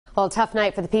Well, tough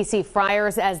night for the PC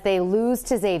Friars as they lose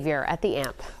to Xavier at the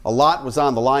AMP. A lot was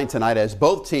on the line tonight as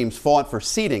both teams fought for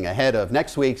seeding ahead of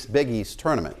next week's Big East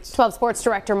tournament. 12 Sports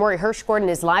Director Maury Hirsch-Gordon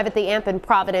is live at the AMP in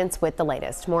Providence with the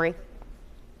latest. Maury.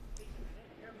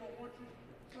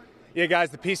 Yeah, guys,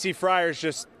 the PC Friars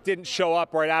just didn't show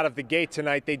up right out of the gate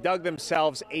tonight. They dug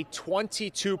themselves a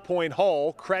 22-point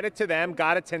hole. Credit to them,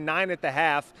 got it to 9 at the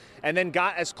half, and then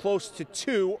got as close to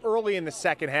 2 early in the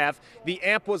second half. The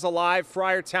AMP was alive,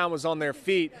 Friartown was on their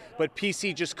feet, but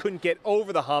PC just couldn't get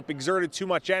over the hump, exerted too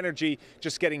much energy,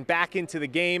 just getting back into the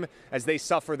game as they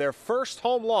suffer their first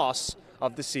home loss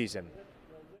of the season.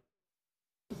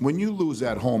 When you lose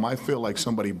at home, I feel like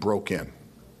somebody broke in.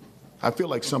 I feel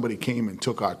like somebody came and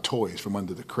took our toys from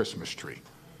under the Christmas tree.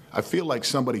 I feel like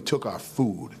somebody took our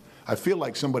food. I feel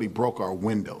like somebody broke our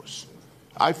windows.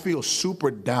 I feel super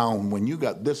down when you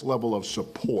got this level of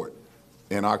support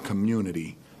in our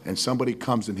community and somebody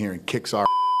comes in here and kicks our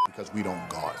because we don't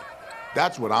guard.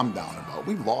 That's what I'm down about.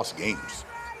 We've lost games.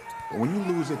 But when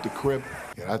you lose at the crib,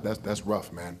 yeah, that's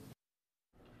rough, man.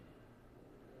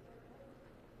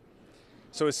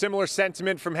 So a similar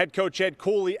sentiment from head coach Ed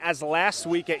Cooley as last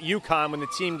week at UConn when the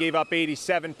team gave up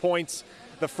 87 points.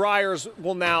 The Friars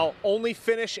will now only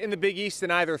finish in the Big East in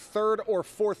either 3rd or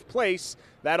 4th place.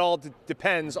 That all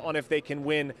depends on if they can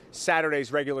win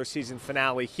Saturday's regular season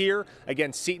finale here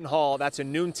against Seton Hall. That's a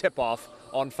noon tip-off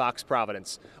on Fox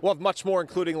Providence. We'll have much more,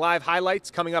 including live highlights,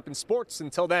 coming up in sports.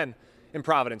 Until then, in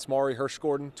Providence, Maury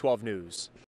Hirsch-Gordon, 12 News.